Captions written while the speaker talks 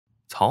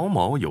曹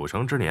某有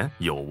生之年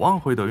有望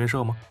回德云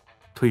社吗？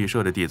退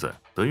社的弟子，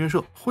德云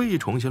社会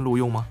重新录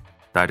用吗？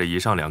带着以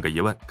上2个疑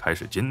问，开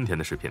始今天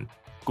的视频。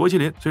郭麒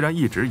麟虽然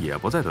一直也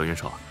不在德云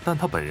社，但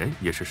他本人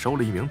也是收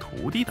了一名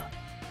徒弟的。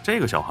这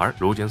个小孩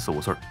如今4、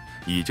5岁，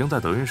已经在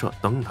德云社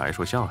登台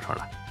说相声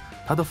了。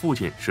他的父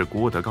亲是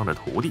郭德纲的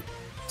徒弟，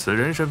此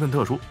人身份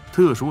特殊，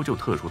特殊就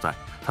特殊在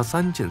他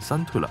3进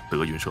3退了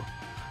德云社，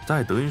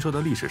在德云社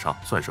的历史上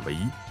算是唯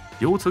一。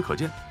由此可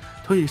见，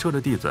退社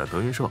的弟子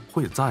德云社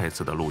会再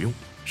次的录用，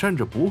甚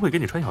至不会给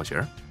你穿小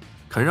鞋。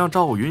肯让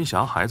赵云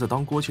霞孩子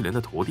当郭麒麟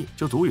的徒弟，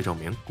就足以证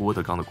明郭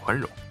德纲的宽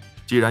容。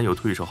既然有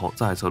退社后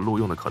再次录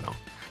用的可能，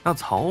那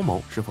曹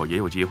某是否也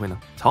有机会呢？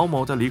曹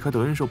某在离开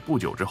德云社不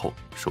久之后，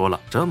说了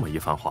这么一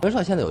番话：德云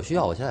社现在有需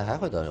要，我现在还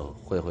会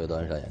回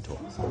德云社演出。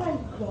那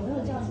有没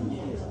有这样兴趣？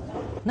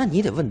那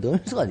你得问德云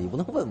社，你不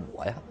能问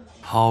我呀。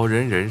好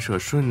人人设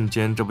瞬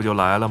间这不就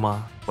来了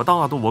吗？我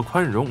大度，我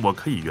宽容，我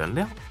可以原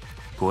谅。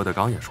郭德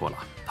纲也说了，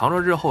倘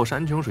若日后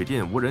山穷水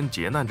尽无人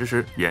解难之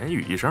时，言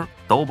语一声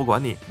都不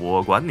管你，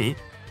我管你。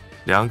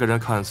2个人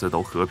看似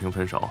都和平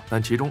分手，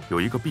但其中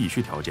有一个必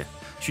须条件，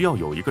需要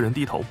有一个人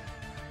低头。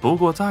不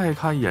过再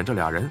看一眼这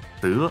俩人，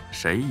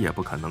谁也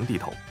不可能低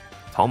头。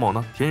曹某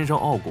呢，天生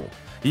傲骨，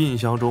印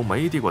象中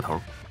没低过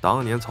头。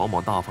当年曹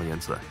某大放言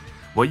辞，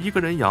我一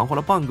个人养活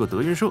了半个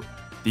德云社，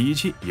底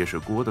气也是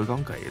郭德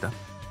纲给的。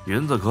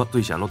云子科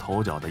最显露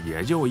头角的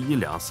也就1、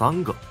2、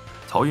3个，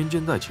曹云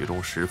金在其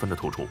中十分的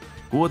突出。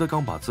郭德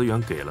纲把资源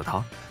给了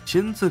他，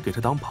亲自给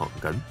他当捧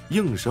哏，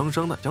硬生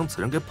生的将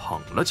此人给捧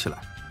了起来。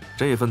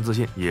这份自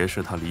信也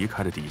是他离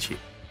开的底气。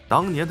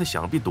当年他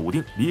想必笃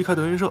定离开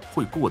德云社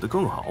会过得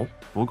更好，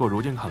不过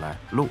如今看来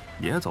路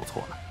也走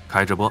错了。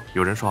开直播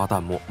有人刷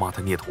弹幕骂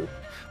他孽徒，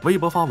微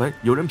博发文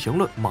有人评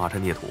论骂他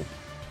孽徒。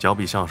较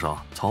比相声，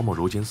曹某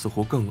如今似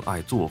乎更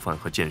爱做饭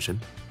和健身，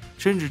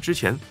甚至之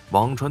前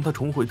网传他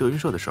重回德云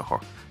社的时候，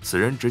此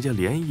人直接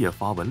连夜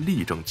发文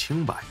力证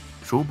清白。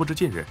殊不知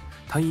近日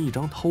他因一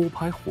张偷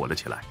拍火了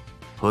起来，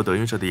和德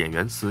云社的演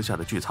员私下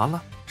的聚餐了，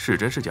是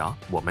真是假？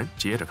我们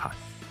接着看。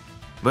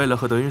为了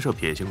和德云社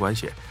撇清关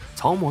系，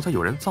曹某在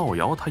有人造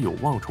谣他有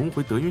望重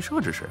回德云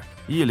社之时，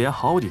一连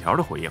好几条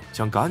的回应，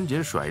想赶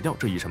紧甩掉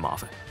这一身麻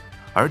烦。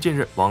而近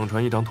日网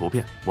传一张图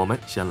片，我们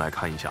先来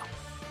看一下。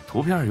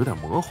图片有点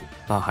模糊，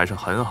但还是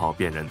很好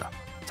辨认的。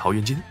曹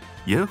云金、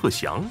阎鹤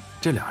祥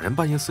这俩人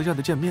半夜私下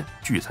的见面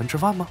聚餐吃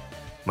饭吗？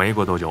没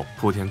过多久，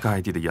铺天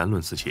盖地的言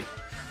论四起，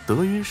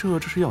德云社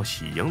这是要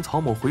喜迎曹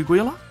某回归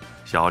了？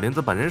小林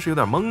子本人是有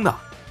点懵的。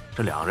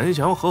这2人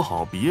想要和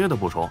好，别的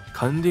不说，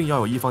肯定要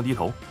有一方低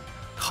头。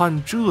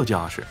看这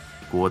架势，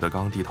郭德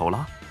纲低头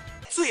了。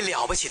最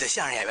了不起的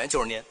相声演员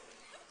就是您，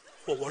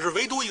我是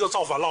唯独一个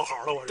造反落好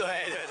的。我对。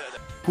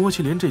郭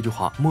麒麟这句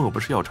话莫不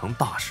是要成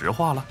大实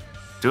话了？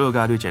这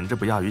概率简直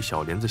不亚于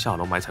小林子下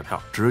楼买彩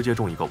票直接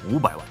中一个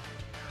500万。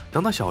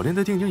等到小林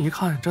子定睛一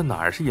看，这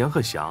哪是阎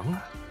鹤祥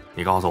啊？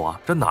你告诉我，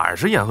这哪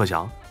是阎鹤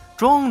祥？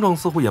壮壮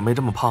似乎也没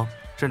这么胖，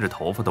甚至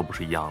头发都不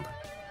是一样的。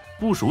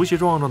不熟悉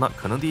壮壮的，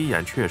可能第一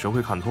眼确实会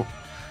看错。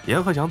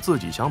阎鹤祥自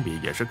己相比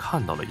也是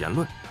看到了言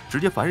论，直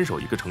接反手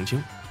一个澄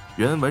清，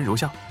原文如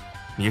下：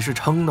你是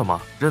撑的吗？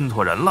认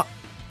错人了。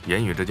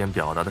言语之间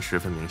表达的十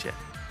分明显，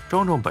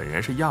壮壮本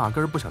人是压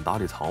根儿不想搭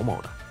理曹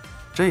某的。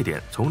这一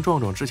点从壮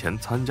壮之前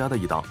参加的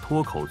一档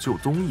脱口秀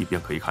综艺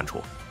便可以看出。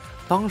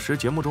当时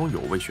节目中有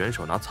位选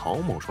手拿曹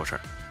某说事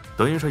儿，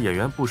德云社演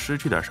员不失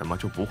去点什么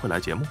就不会来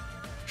节目。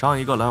上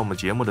一个来我们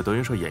节目的德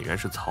云社演员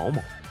是曹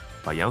某，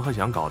把阎鹤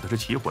祥搞得是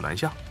骑虎难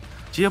下，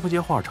接不接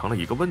话成了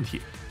一个问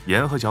题。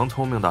阎鹤祥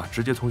聪明的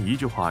直接从一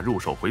句话入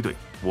手回怼：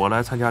我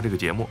来参加这个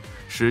节目，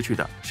失去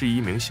的是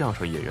一名相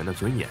声演员的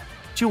尊严。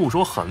就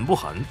说狠不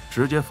狠，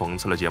直接讽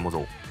刺了节目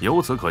组。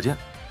由此可见，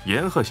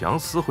阎鹤祥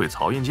私会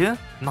曹云金，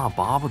那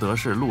巴不得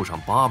是路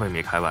上800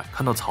米开外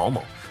看到曹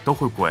某都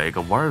会拐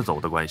个弯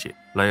走的关系。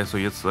类似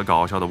于此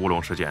搞笑的乌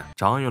龙事件，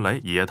张云雷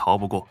也逃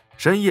不过。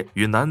深夜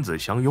与男子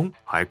相拥，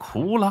还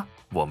哭了。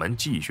我们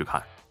继续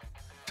看。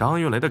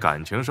张云雷的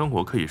感情生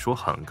活可以说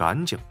很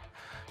干净。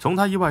从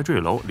他意外坠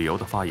楼理由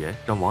的发言，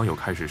让网友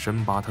开始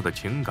深扒他的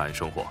情感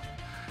生活。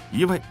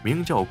一位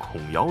名叫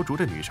孔瑶竹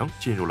的女生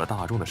进入了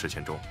大众的视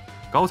线中，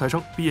高材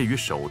生，毕业于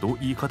首都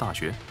医科大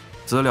学。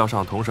资料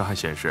上同时还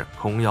显示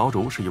孔瑶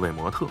竹是一位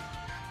模特。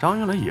张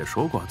云雷也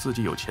说过自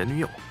己有前女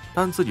友，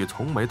但自己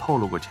从没透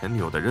露过前女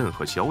友的任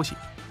何消息，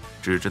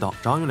只知道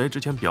张云雷之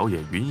前表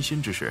演云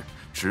心之时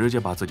直接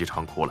把自己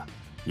唱哭了，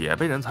也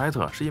被人猜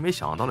测是因为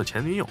想到了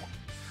前女友。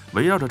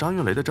围绕着张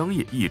云雷的争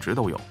议一直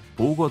都有，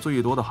不过最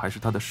多的还是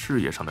他的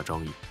事业上的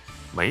争议，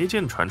没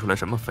见传出来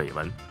什么绯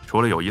闻。除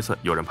了有一次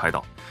有人拍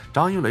到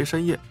张云雷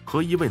深夜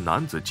和一位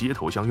男子街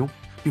头相拥，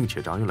并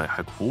且张云雷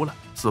还哭了，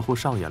似乎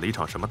上演了一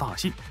场什么大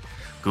戏。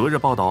隔日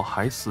报道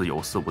还似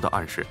有似无的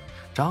暗示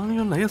张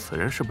云雷此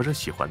人是不是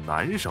喜欢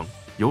男生，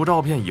有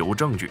照片有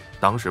证据，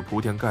当时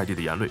铺天盖地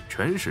的言论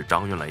全是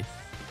张云雷。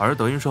而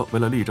德云社为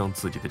了力证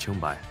自己的清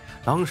白，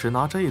当时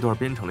拿这一段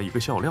编成了一个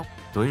笑料，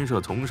德云社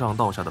从上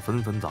到下的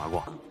纷纷砸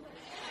挂。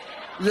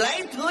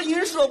来德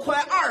云社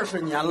快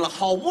20年了，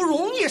好不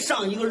容易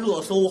上一个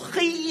热搜，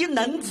黑衣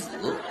男子。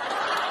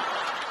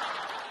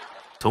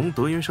从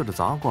德云社的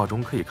杂卦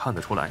中可以看得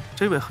出来，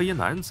这位黑衣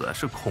男子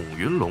是孔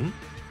云龙。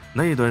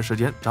那段时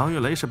间，张云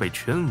雷是被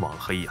全网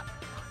黑呀，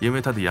因为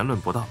他的言论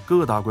不当，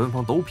各大官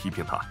方都批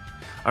评他，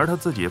而他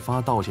自己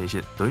发道歉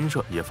信，德云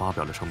社也发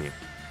表了声明，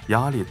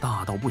压力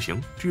大到不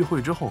行，聚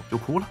会之后就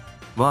哭了。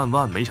万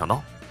万没想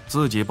到，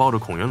自己抱着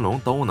孔云龙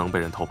都能被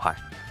人偷拍，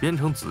编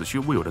成子虚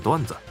乌有的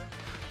段子。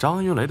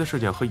张云雷的事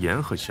件和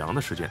阎鹤祥的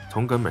事件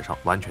从根本上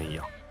完全一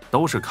样，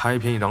都是开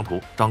篇一张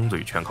图，张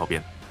嘴全靠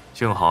编。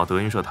幸好德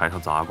云社台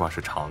上杂卦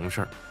是常事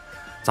儿，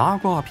杂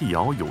卦辟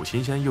谣有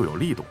新鲜又有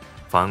力度。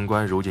反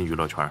观如今娱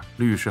乐圈，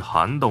律师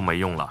函都没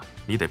用了，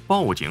你得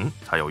报警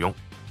才有用。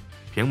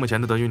屏幕前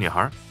的德云女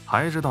孩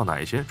还知道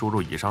哪些诸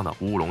如以上的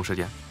乌龙事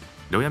件？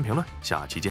留言评论，下期见。